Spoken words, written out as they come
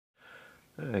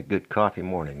Good coffee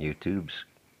morning, YouTubes.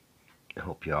 I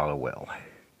hope you all are well.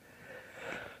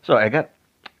 So I got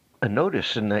a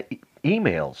notice in the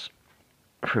emails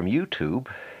from YouTube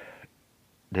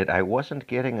that I wasn't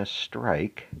getting a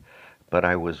strike, but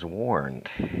I was warned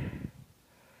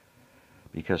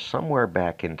because somewhere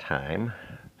back in time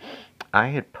I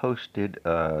had posted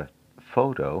a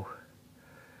photo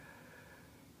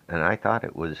and I thought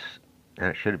it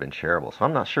should have been shareable. So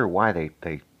I'm not sure why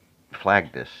they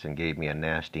flagged this and gave me a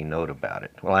nasty note about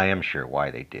it. Well, I am sure why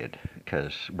they did,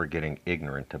 because we're getting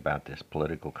ignorant about this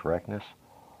political correctness.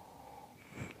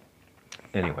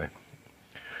 Anyway,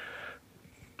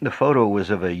 the photo was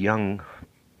of a young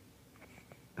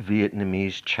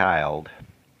Vietnamese child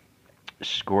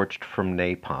scorched from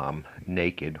napalm,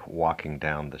 naked, walking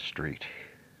down the street.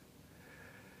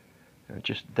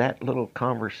 Just that little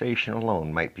conversation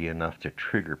alone might be enough to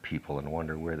trigger people and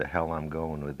wonder where the hell I'm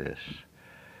going with this.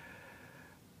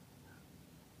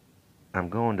 I'm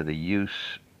going to the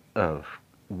use of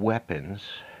weapons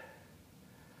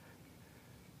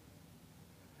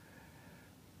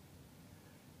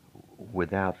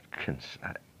without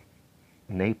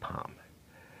napalm.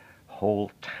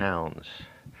 Whole towns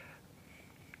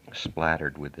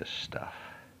splattered with this stuff.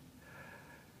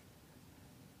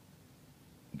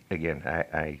 Again,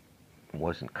 I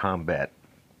wasn't combat,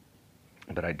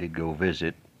 but I did go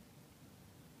visit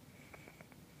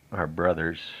our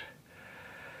brothers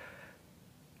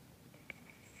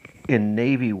in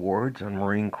Navy wards on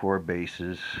Marine Corps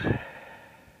bases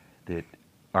that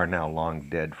are now long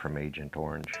dead from Agent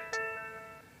Orange.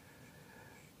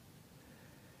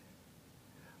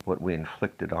 What we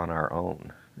inflicted on our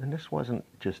own. And this wasn't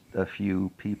just a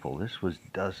few people, this was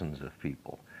dozens of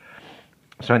people.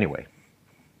 So anyway,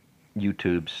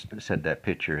 YouTube said that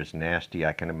picture is nasty.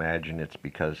 I can imagine it's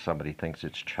because somebody thinks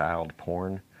it's child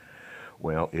porn.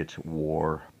 Well, it's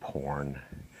war porn.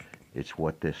 It's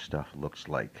what this stuff looks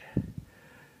like.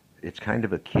 It's kind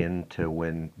of akin to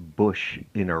when Bush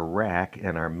in Iraq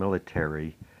and our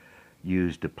military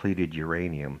used depleted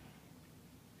uranium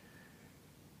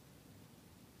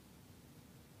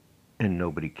and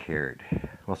nobody cared.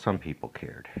 Well, some people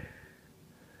cared.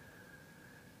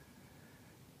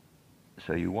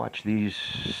 So you watch these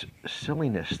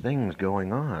silliness things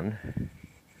going on,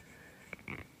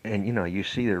 and you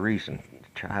see the reason.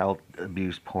 Child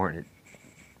abuse porn.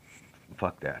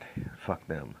 Fuck that. Fuck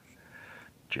them.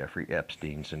 Jeffrey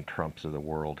Epstein's and Trump's of the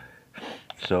world.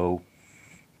 So,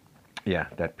 yeah,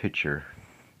 that picture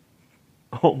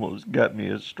almost got me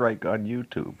a strike on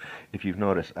YouTube. If you've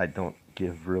noticed, I don't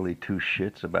give really two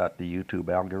shits about the YouTube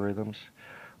algorithms,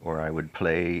 or I would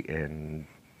play, and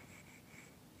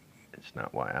it's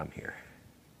not why I'm here.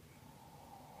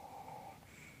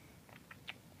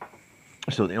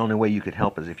 So the only way you could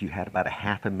help is if you had about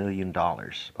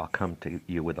 $500,000. I'll come to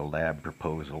you with a lab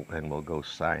proposal and we'll go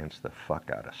science the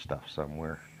fuck out of stuff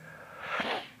somewhere.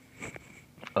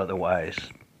 Otherwise,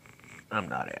 I'm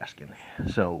not asking.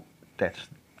 So that's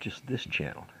just this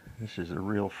channel. This is a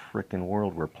real frickin'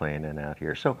 world we're playing in out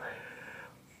here. So,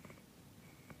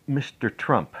 Mr.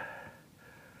 Trump,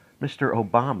 Mr.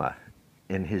 Obama,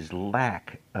 and his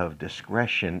lack of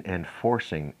discretion and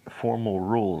forcing formal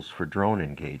rules for drone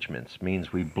engagements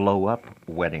means we blow up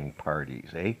wedding parties,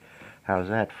 eh? How's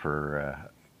that for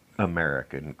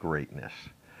American greatness?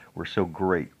 We're so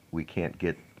great we can't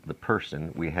get the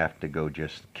person, we have to go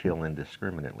just kill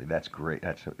indiscriminately. That's great.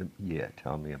 Yeah,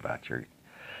 tell me about your...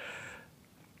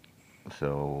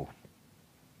 So,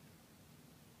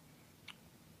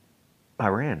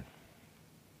 Iran,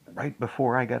 right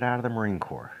before I got out of the Marine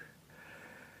Corps,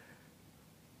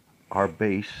 our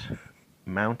base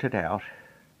mounted out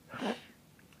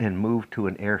and moved to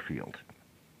an airfield.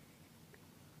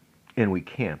 And we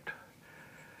camped,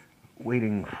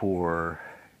 waiting for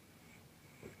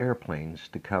airplanes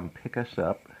to come pick us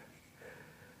up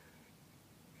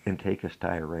and take us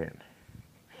to Iran.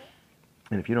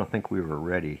 And if you don't think we were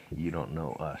ready, you don't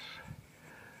know us.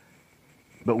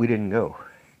 But we didn't go.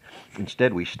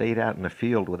 Instead, we stayed out in the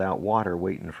field without water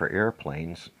waiting for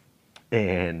airplanes,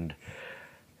 and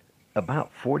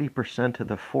about 40% of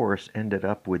the force ended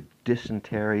up with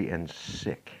dysentery and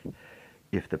sick.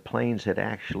 If the planes had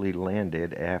actually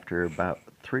landed after about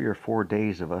 3 or 4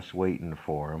 days of us waiting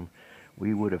for them,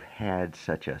 we would have had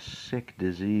such a sick,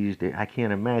 diseased... I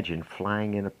can't imagine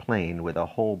flying in a plane with a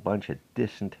whole bunch of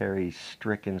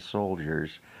dysentery-stricken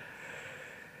soldiers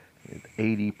with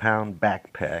 80-pound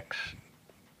backpacks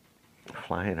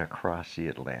flying across the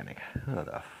Atlantic. Oh,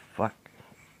 the fuck?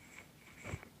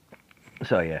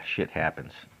 So yeah, shit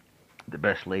happens. The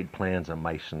best laid plans of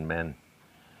mice and men.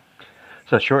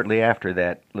 So shortly after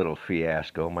that little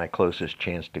fiasco, my closest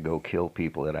chance to go kill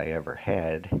people that I ever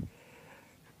had,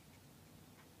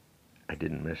 I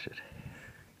didn't miss it.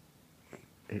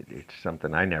 It's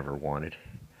something I never wanted,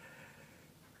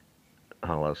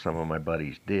 although some of my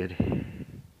buddies did.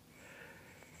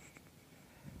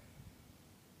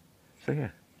 So yeah,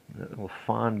 little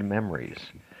fond memories.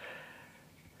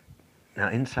 Now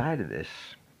inside of this,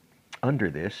 under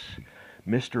this,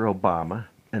 Mr. Obama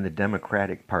and the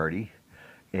Democratic Party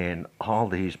and all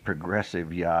these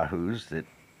progressive yahoos that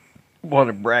want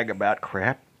to brag about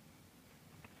crap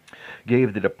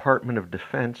gave the Department of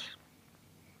Defense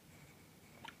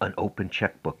an open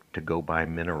checkbook to go buy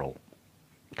mineral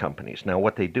companies. Now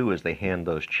what they do is they hand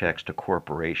those checks to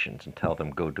corporations and tell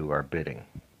them, go do our bidding.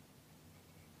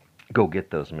 Go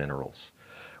get those minerals.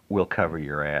 We'll cover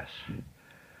your ass.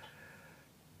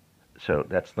 So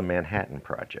that's the Manhattan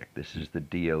Project. This is the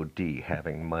DOD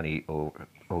having money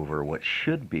over what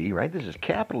should be, right? This is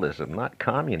capitalism, not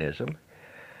communism,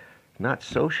 not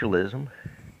socialism.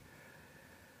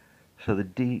 So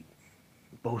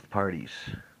both parties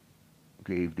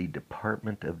gave the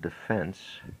Department of Defense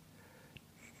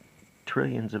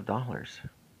trillions of dollars.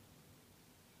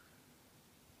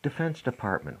 Defense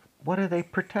Department, what are they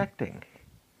protecting?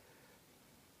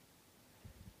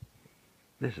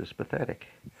 This is pathetic.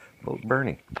 Vote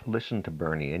Bernie. Listen to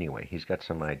Bernie anyway. He's got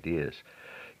some ideas.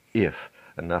 If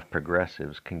enough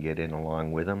progressives can get in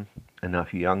along with him,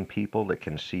 enough young people that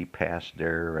can see past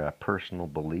their personal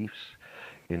beliefs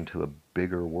into a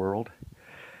bigger world,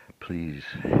 please.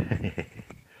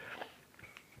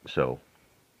 So,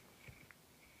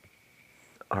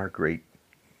 our great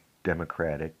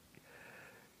Democratic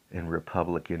and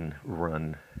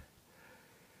Republican-run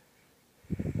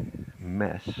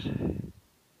mess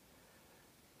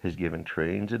has given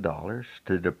trillions of dollars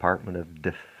to the Department of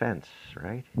Defense,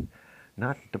 right?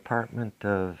 Not Department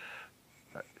of...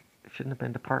 It shouldn't have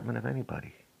been Department of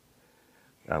anybody.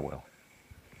 Ah, well.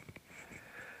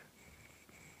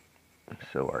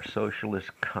 So our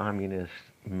socialist, communist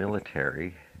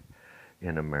military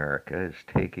in America is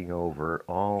taking over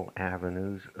all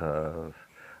avenues of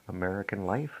American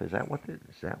life. Is that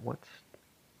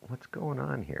what's going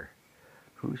on here?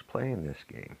 Who's playing this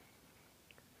game?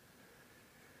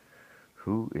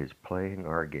 Who is playing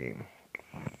our game?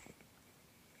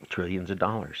 Trillions of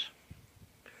dollars.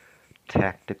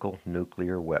 Tactical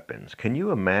nuclear weapons. Can you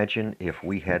imagine if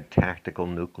we had tactical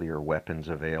nuclear weapons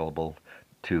available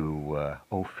to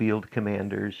field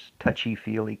commanders,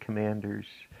 touchy-feely commanders,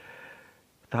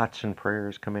 thoughts and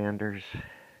prayers commanders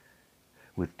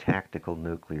with tactical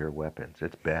nuclear weapons?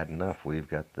 It's bad enough we've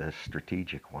got the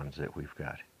strategic ones that we've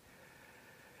got.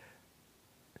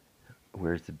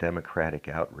 Where's the democratic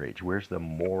outrage? Where's the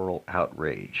moral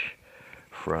outrage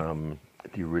from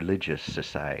the religious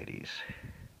societies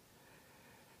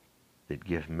that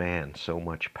give man so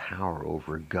much power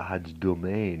over God's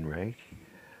domain, right?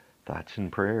 Thoughts and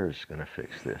prayers is going to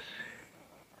fix this.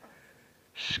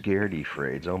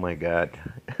 Scaredy-fraids. Oh my God.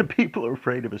 People are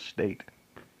afraid of a state.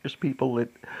 There's people that...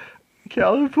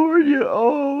 California,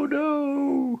 oh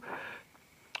no!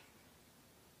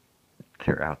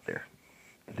 They're out there.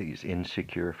 These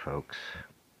insecure folks.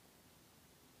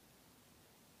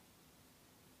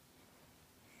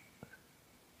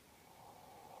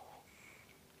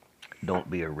 Don't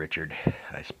be a Richard,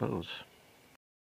 I suppose.